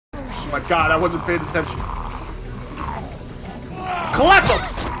my god, I wasn't paying attention. Clap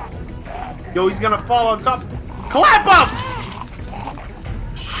him! Yo, he's gonna fall on top. Clap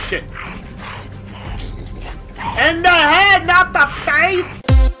him! Shit. In the head, not the face!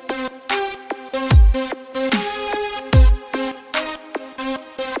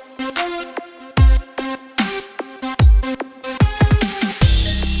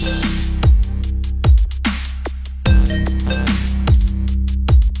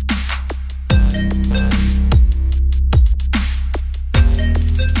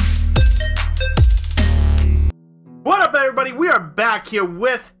 What up, everybody? We are back here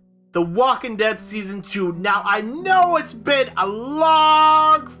with The Walking Dead Season 2. Now, I know it's been a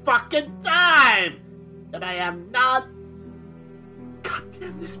long fucking time that I have not... God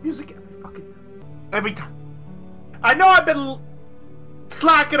damn, this music every fucking time. Every time. I know I've been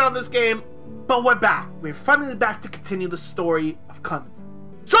slacking on this game, but we're back. We're finally back to continue the story of Clementine.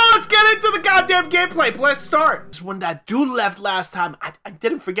 So let's get into the goddamn gameplay. Let's start. When that dude left last time, I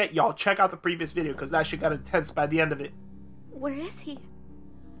didn't forget, y'all. Check out the previous video because that shit got intense by the end of it. Where is he?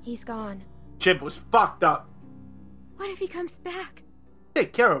 He's gone. Chip was fucked up. What if he comes back?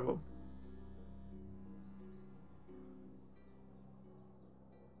 Take care of him.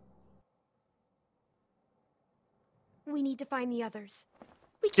 We need to find the others.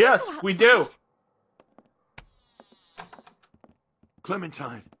 We can't Yes, go outside. we do.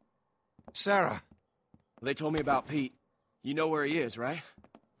 Clementine. Sarah. They told me about Pete. You know where he is, right?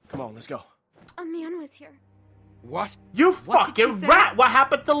 Come on, let's go. A man was here. What? You What did fucking she say? rat! What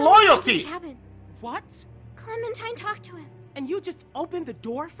happened to Someone went to loyalty? the cabin. What? Clementine talked to him. And you just opened the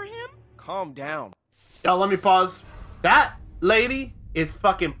door for him? Calm down. Y'all, let me pause. That lady is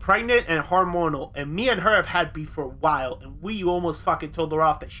fucking pregnant and hormonal, and me and her have had beef for a while, and we almost fucking told her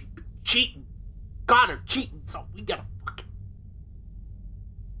off that she cheating. Got her cheating, so we gotta fucking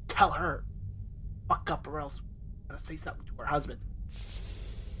tell her. Fuck up, or else we're gonna say something to her husband.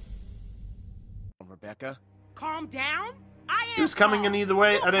 Rebecca. Calm down? I am He was coming in calm. either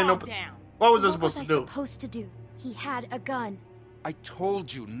way. You I didn't calm know. down. What was I What supposed was to I do? supposed to do? He had a gun. I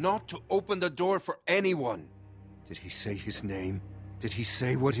told you not to open the door for anyone. Did he say his name? Did he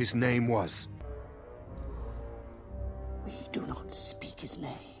say what his name was? We do not speak his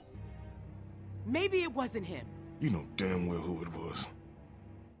name. Maybe it wasn't him. You know damn well who it was.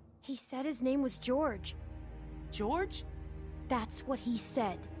 He said his name was George. George? That's what he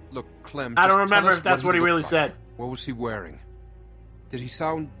said. Look, Clem, I don't just tell remember us if that's what he looked really like. said. What was he wearing? Did he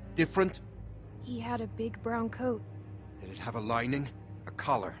sound different? He had a big brown coat. Did it have a lining? A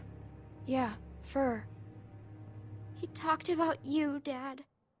collar? Yeah, fur. He talked about you, Dad.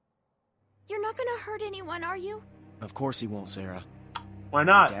 You're not gonna hurt anyone, are you? Of course he won't, Sarah. Why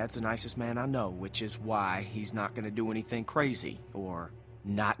not? Dad's the nicest man I know, which is why he's not gonna do anything crazy or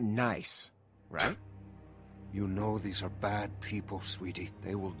not nice, right? You know these are bad people, sweetie.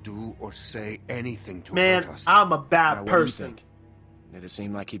 They will do or say anything to Man, hurt us. I'm a bad Now, what do you person. think? Did it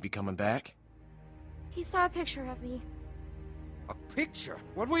seem like he'd be coming back? He saw a picture of me. A picture?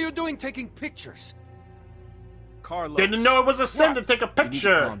 What were you doing taking pictures? Carlos. Didn't know it was a sin to take a You need to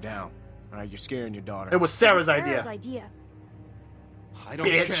picture. calm down. All right, you're scaring your daughter. It was It Sarah's was Sarah's idea. idea. I don't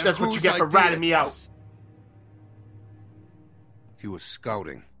Bitch, care that's what you whose get for idea ratting it me out. was. He was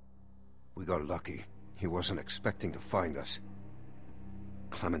scouting. We got lucky. He wasn't expecting to find us.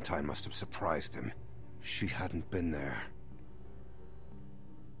 Clementine must have surprised him. She hadn't been there.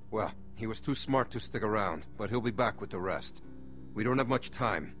 Well, he was too smart to stick around, but he'll be back with the rest. We don't have much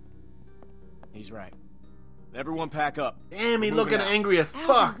time. He's right. Everyone pack up. Damn, he We're looking moving out. angry as Alvin,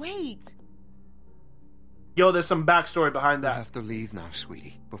 fuck. wait. Yo, there's some backstory behind We that. have to leave now,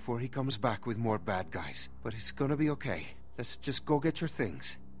 sweetie, before he comes back with more bad guys. But it's gonna be okay. Let's just go get your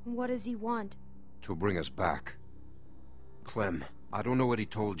things. What does he want? To bring us back. Clem, I don't know what he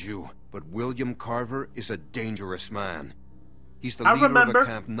told you, but William Carver is a dangerous man. He's the I leader remember. of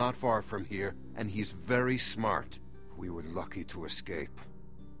a camp not far from here, and he's very smart. We were lucky to escape.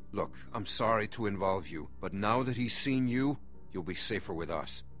 Look, I'm sorry to involve you, but now that he's seen you, you'll be safer with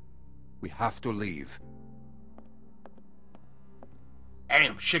us. We have to leave.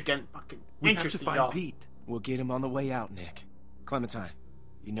 Damn, shit getting fucking We have to interesting, find y'all. Pete. We'll get him on the way out, Nick. Clementine,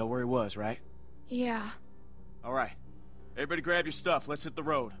 you know where he was, right? Yeah. All right. Everybody grab your stuff. Let's hit the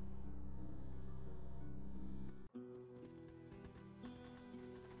road.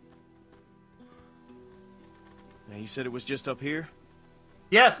 Now, you said it was just up here?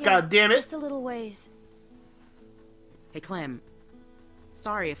 Yes, Yeah, god damn it. Just a little ways. Hey, Clem.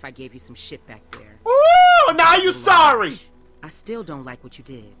 Sorry if I gave you some shit back there. Ooh, now you sorry. I still don't like what you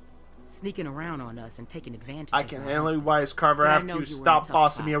did. sneaking around on us and taking advantage I of can my handle husband. Wise Carver But I after know you you were in a stop tough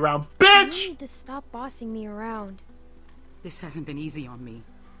bossing spot. me around. You Bitch! need to stop bossing me around. This hasn't been easy on me,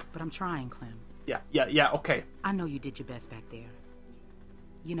 but I'm trying, Clem. Yeah, okay. I know you did your best back there.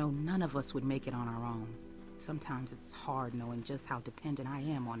 You know, none of us would make it on our own. Sometimes it's hard knowing just how dependent I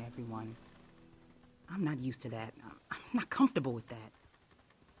am on everyone. I'm not used to that. I'm not comfortable with that.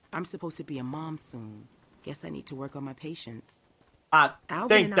 I'm supposed to be a mom soon. Guess I need to work on my patience. I Alvin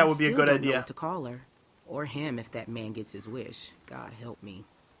think and that I would be a still good don't know idea. what to call her. Or him if that man gets his wish. God help me.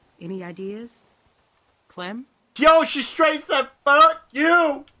 Any ideas? Clem? Yo, she straight said, fuck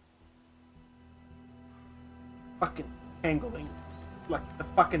you! Fucking tangling. Like the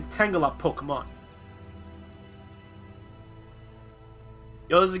fucking Tangela Pokemon.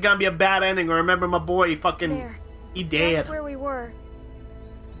 Yo, this is gonna be a bad ending. Remember my boy, fucking... There. He dead. That's where we were.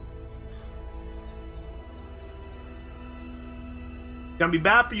 Gonna be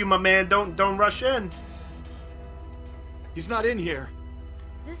bad for you, my man. Don't rush in. He's not in here.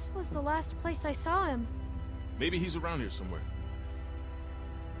 This was the last place I saw him. Maybe he's around here somewhere.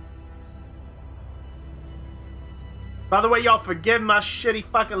 By the way, y'all, forgive my shitty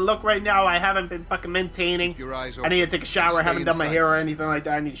fucking look right now. I haven't been fucking maintaining. Keep your eyes I need to take a shower. I Stay haven't done my inside. hair or anything like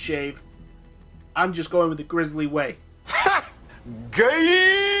that. I need to shave. I'm just going with the grizzly way. Ha!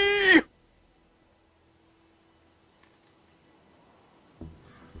 Gay!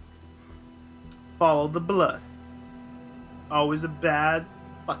 Follow the blood. Always a bad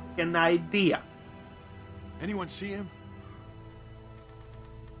fucking idea. Anyone see him?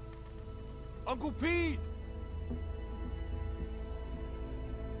 Uncle Pete!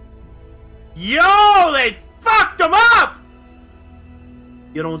 Yo, they fucked him up!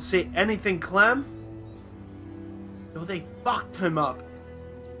 You don't say anything, Clem? Yo, they fucked him up.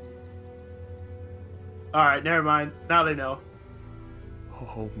 Alright, never mind. Now they know.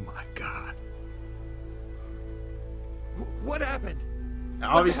 Oh my god. What happened?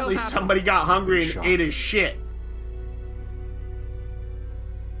 Obviously, happened? somebody got hungry and Shot. ate his shit.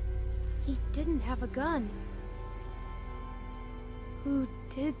 He didn't have a gun. Who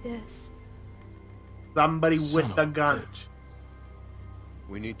did this? Somebody Son with of a a gun. bitch.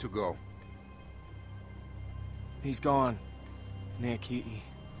 We need to go. He's gone. Nick,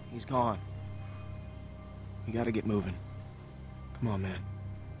 he's gone. We gotta get moving. Come on, man.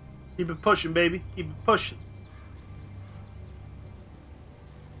 Keep it pushing, baby. Keep it pushing.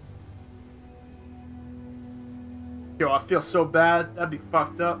 Yo, I feel so bad. That'd be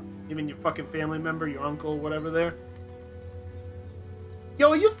fucked up. Even your fucking family member, your uncle, whatever there.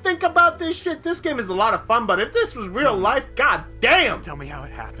 Yo, you think about this shit, this game is a lot of fun, but if this was real life, god damn! Tell me how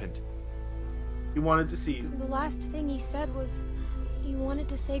it happened. He wanted to see you. The last thing he said was he wanted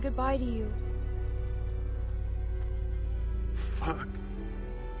to say goodbye to you. Fuck.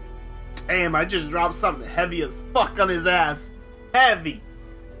 Damn, I just dropped something heavy as fuck on his ass. Heavy.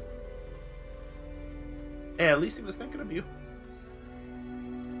 Hey, at least he was thinking of you.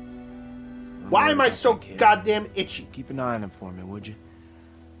 Why am I so goddamn itchy? Keep an eye on him for me, would you?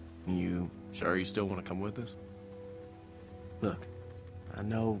 You sure you still want to come with us? Look, I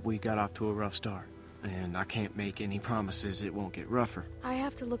know we got off to a rough start, and I can't make any promises it won't get rougher. I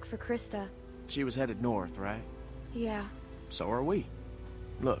have to look for Krista. She was headed north, right? Yeah. So are we.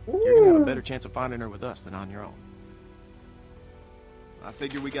 Look, you're gonna have a better chance of finding her with us than on your own. I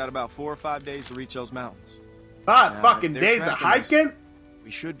figure we got about 4 or 5 days to reach those mountains. 5 Now, fucking if they're days of tracking us, hiking? We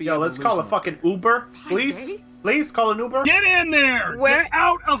should be Yo, able let's to call a lose fucking Uber, please. days? Please call an Uber. Get in there! Where- Get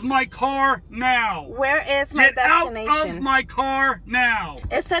out of my car now! Where is my Get out destination? of my car now!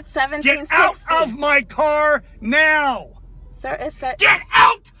 It's at Get 1760. out of my car now! Sir, it's at... Get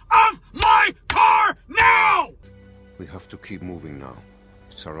out of my car now! We have to keep moving now.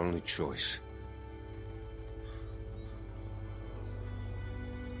 It's our only choice.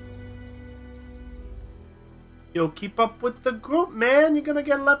 Yo, keep up with the group, man. You're gonna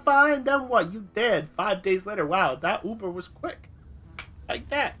get left behind. Then what? You dead. 5 days later. Wow, that Uber was quick. Like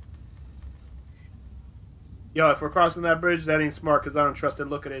that. Yo, if we're crossing that bridge, that ain't smart because I don't trust it.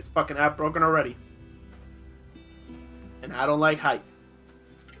 Look at it. It's fucking app broken already. And I don't like heights.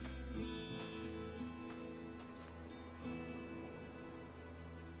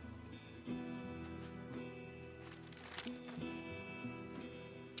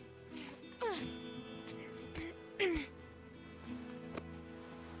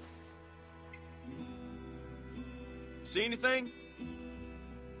 See anything?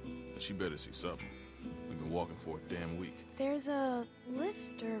 She better see something. We've been walking for a damn week. There's a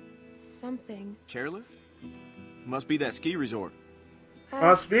lift or something. Chairlift? Must be that ski resort.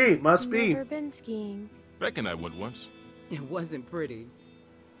 Must be. Must be. Never been skiing. Beck and I went once. It wasn't pretty.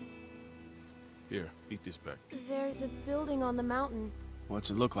 Here, eat this back. There's a building on the mountain. What's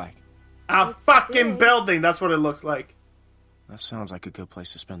it look like? A It's fucking big. building. That's what it looks like. That sounds like a good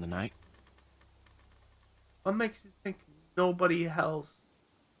place to spend the night. What makes you think nobody else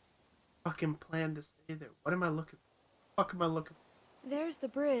fucking planned to stay there? What am I looking for? Fuck am I looking for? There's the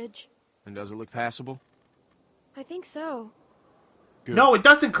bridge. And does it look passable? I think so. Good. No, it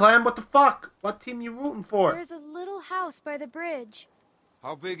doesn't, Clem. What the fuck? What team you rooting for? There's a little house by the bridge.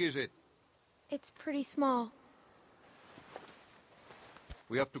 How big is it? It's pretty small.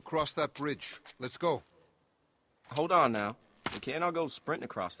 We have to cross that bridge. Let's go. Hold on now. We can't all go sprinting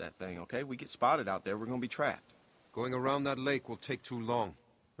across that thing, okay? We get spotted out there, we're gonna be trapped. Going around that lake will take too long.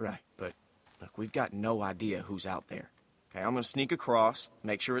 Right, but look, we've got no idea who's out there. Okay, I'm gonna sneak across,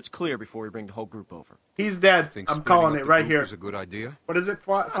 make sure it's clear before we bring the whole group over. He's dead. Think I'm splitting calling up it the right group here. is a good idea. What is it?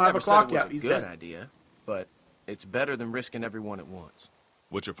 I 5 never said o'clock? it was Yeah, a he's good dead. idea, but it's better than risking everyone at once.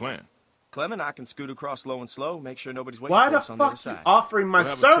 What's your plan? Clem and I can scoot across low and slow, make sure nobody's waiting Why for the us on the other fuck you side. offering my We'll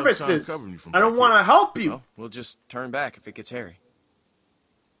have a tough time services? covering you from I don't back want to here. help you. Well, we'll just turn back if it gets hairy.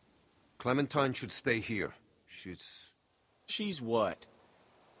 Clementine should stay here. She's what?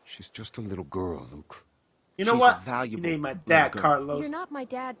 She's just a little girl, Luke. You know She's a what? You valuable named my little dad girl. Carlos. You're not my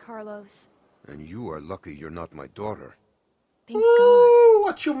dad, Carlos. And you are lucky you're not my daughter. Thank God. Ooh,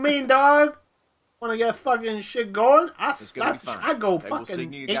 what you mean, dog? Want to get fucking shit going? It's gonna be fine. I go Okay, we'll fucking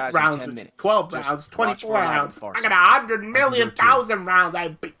signal you 8 guys in rounds, 10 with minutes. 12 Just rounds, watch 24 for a light rounds. far I side. got 100 million, go too. 1,000 rounds. I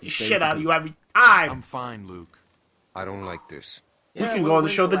beat the You stay shit with out the of you every time. I'm fine, Luke. I don't like this. We can well, go on the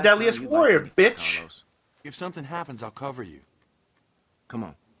when's show The last time Deadliest you liked Warrior, anything, bitch. Carlos? If something happens, I'll cover you. Come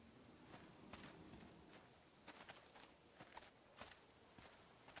on.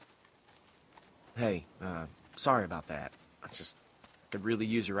 Hey, sorry about that. I could really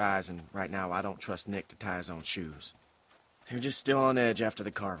use your eyes, and right now I don't trust Nick to tie his own shoes. You're just still on edge after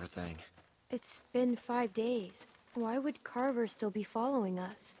the Carver thing. It's been 5 days. Why would Carver still be following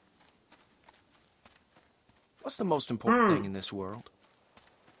us? What's the most important thing in this world?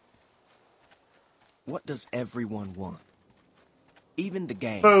 What does everyone want? Even the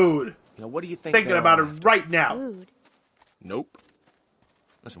gangs. Food. You know, what do you think Thinking they're about it all after? right now. Food. Nope.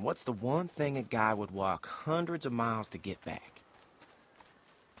 Listen, what's the one thing a guy would walk hundreds of miles to get back?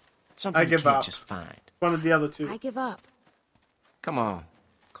 Something I you give can't up. just find. One of the other two. I give up. Come on.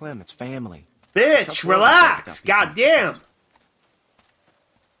 Clem, it's family. Bitch, Tough world relax. without people Goddamn. first.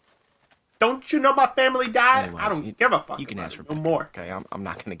 Don't you know my family died? Anyways, I don't give a fuck. You can about ask it Rebecca. no more. Okay, I'm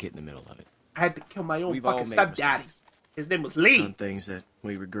not gonna get in the middle of it. I had to kill my own We've all fucking made stepdaddy. mistakes. His name was Lee. Done things that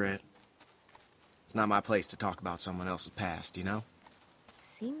we regret. It's not my place to talk about someone else's past, you know?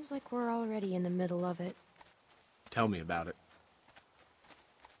 Seems like we're already in the middle of it. Tell me about it.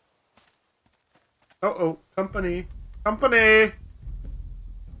 Uh-oh. Company. Company.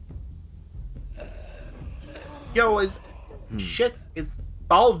 Yo, his shit is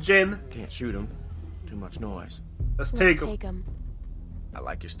bulging. Can't shoot him. Too much noise. Let's Let's take him. take him. I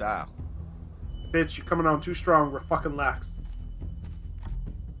like your style. Bitch, you're coming on too strong. We're fucking lax.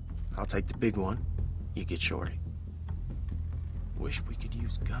 I'll take the big one. You get Shorty. Wish we could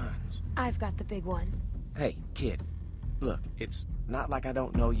use guns. I've got the big one. Hey, kid. Look, it's not like I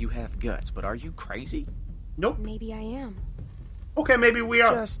don't know you have guts, but are you crazy? Nope. Maybe I am. Okay, maybe we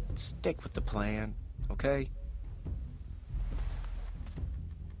are. Just stick with the plan, okay?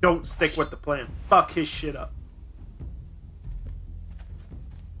 Don't stick with the plan. Fuck his shit up.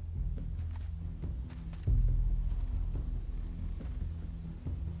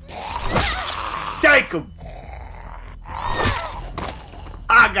 Take him!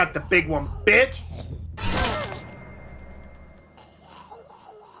 I got the big one, bitch!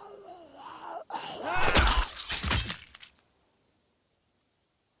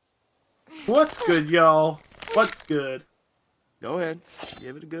 What's good, y'all? What's good? Go ahead.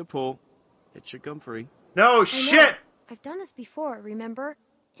 Give it a good pull. It should come free. No I know. shit! I've done this before, remember?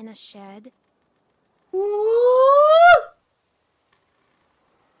 In a shed.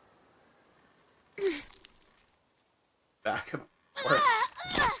 Back and forth.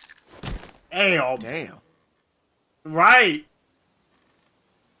 Damn. Damn. Right.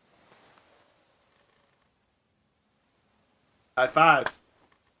 High five.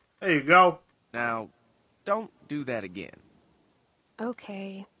 There you go. Now, don't do that again.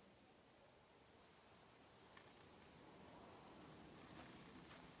 Okay.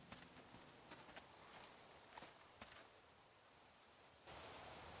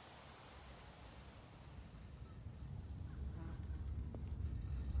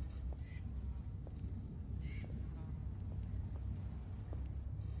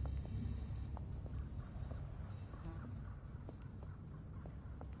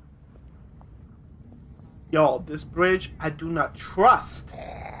 Yo, this bridge I do not trust.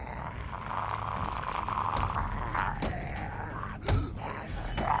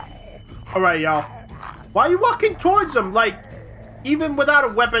 Alright, y'all. Why are you walking towards him? Like, even without a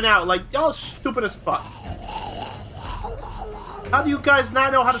weapon out. Like, y'all stupid as fuck. How do you guys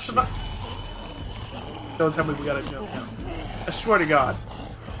not know how to survive? Don't tell me we gotta jump now. I swear to God.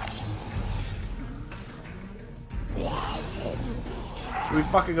 Here we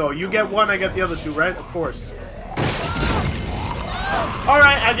fucking go. You get one, I get the other two, right? Of course.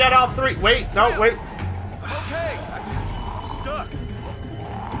 Alright, I get all three. Wait, no, wait. Okay, I'm stuck.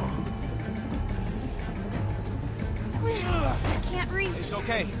 I can't reach. It's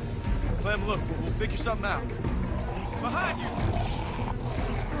okay. Clem, look, we'll figure something out. Behind you.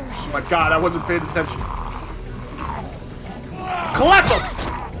 Oh my God, I wasn't paying attention. Clap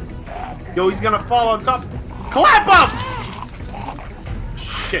him! Yo, he's gonna fall on top. Clap him!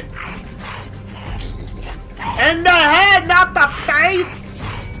 Shit. In the head, not the face!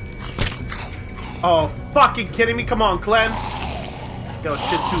 Oh, fucking kidding me? Come on, Clems. Yo,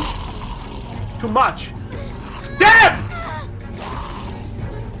 shit, too much. Damn!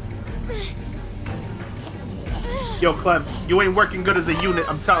 Yo, Clem, you ain't working good as a unit,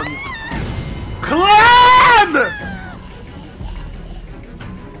 I'm telling you. Clem!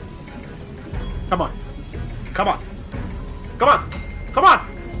 Come on. Come on. Come on. Come on.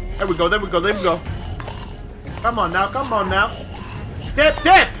 There we go, there we go, there we go. Come on now, come on now. Dip,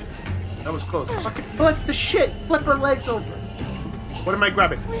 dip! That was close. Fucking flip the shit. Flip her legs over. What am I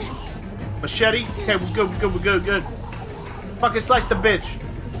grabbing? Machete? Okay, we're good, we're good, we're good, good. Fucking slice the bitch.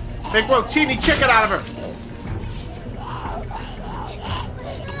 Make rotini chicken out of her.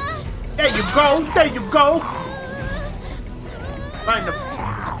 There you go, there you go. Find the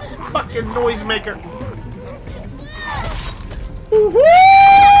fucking noisemaker. Woohoo!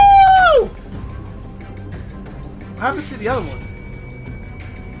 What happened to the other one?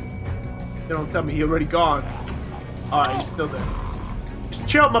 They don't tell me he already gone. Alright, he's still there. Just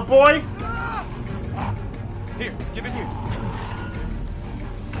chill, my boy. Here, give it here.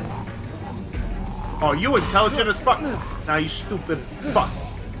 Oh, you intelligent as fuck. Now you stupid as fuck.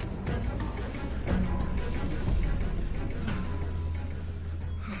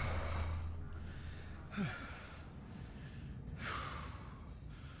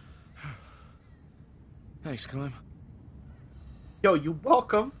 Thanks, Clem. Yo, you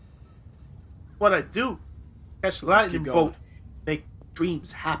welcome. What I do? Catch lightning bolt. Make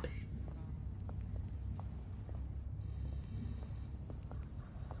dreams happen.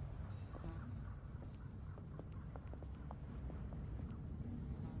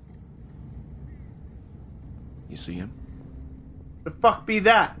 You see him? The fuck be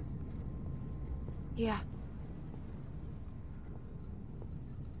that? Yeah.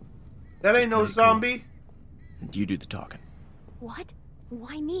 That ain't no zombie. And you do the talking. What?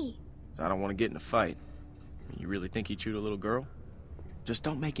 Why me? I don't want to get in a fight. You really think he'd shoot a little girl? Just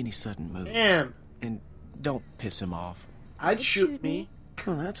don't make any sudden moves. Damn. And don't piss him off. I'd shoot me.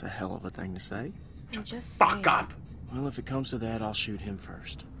 Well, that's a hell of a thing to say. I'm just Fuck saying. up. Well, if it comes to that, I'll shoot him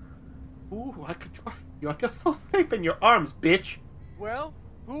first. Ooh, I can trust you. I feel so safe in your arms, bitch. Well,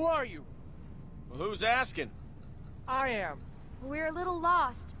 who are you? Well, who's asking? I am. We're a little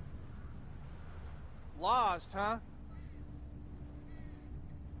lost. Lost, huh?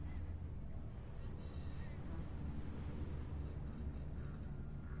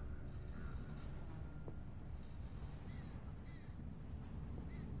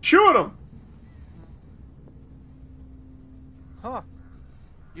 Shoot him! Huh.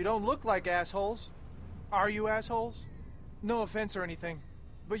 You don't look like assholes. Are you assholes? No offense or anything,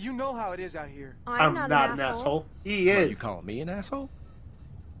 but you know how it is out here. I'm not an asshole. He is. What, you calling me an asshole?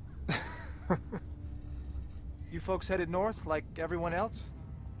 You folks headed north like everyone else?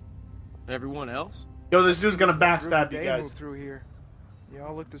 Everyone else? Yo, this dude's gonna There's no backstab group you they guys. moved through here. You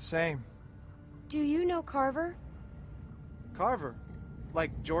all look the same. Do you know Carver? Carver?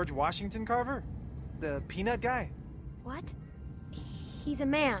 Like George Washington Carver? The peanut guy? What? He's a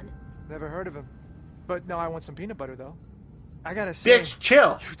man. Never heard of him. But now I want some peanut butter, though. I gotta say... Bitch,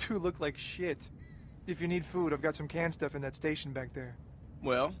 chill! You two look like shit. If you need food, I've got some canned stuff in that station back there.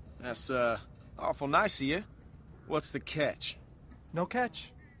 Well, that's, awful nice of you. What's the catch? No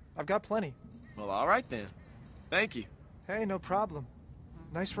catch. I've got plenty. Well, all right then. Thank you. Hey, no problem.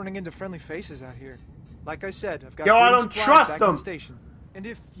 Nice running into friendly faces out here. Like I said, I've got Yo, food I and don't supplies trust back in them. the station. And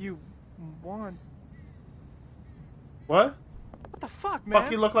if you want... What? What the fuck, man?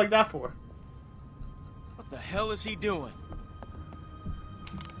 Fuck you look like that for? What the hell is he doing?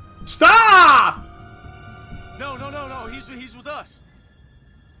 Stop! No, he's with us.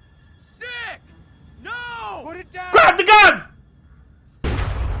 Nick! No! Put it down! Grab the gun!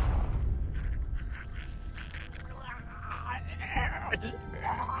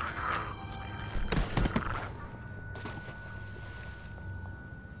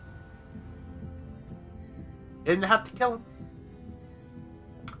 Didn't have to kill him.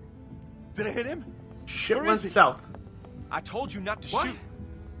 Did I hit him? Shit Where went is he? south. I told you not to What? shoot.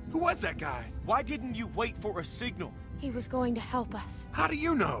 Who was that guy? Why didn't you wait for a signal? He was going to help us. How do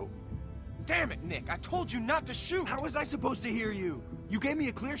you know? Damn it, Nick. I told you not to shoot. How was I supposed to hear you? You gave me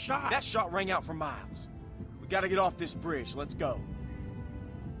a clear shot. That shot rang out for miles. We gotta get off this bridge. Let's go.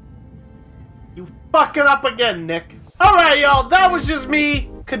 You fucking up again, Nick. Alright, y'all. That was just me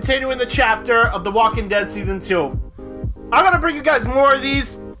continuing the chapter of The Walking Dead Season 2. I'm gonna bring you guys more of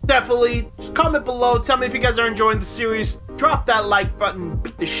these. Definitely. Just comment below. Tell me if you guys are enjoying the series. Drop that like button.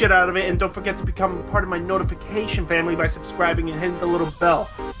 Beat the shit out of it. And don't forget to become part of my notification family by subscribing and hitting the little bell.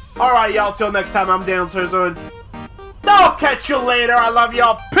 Alright, y'all. Till next time, I'm Dan Serzone. I'll catch you later. I love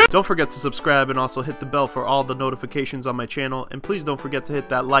y'all. Don't forget to subscribe and also hit the bell for all the notifications on my channel. And please don't forget to hit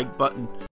that like button.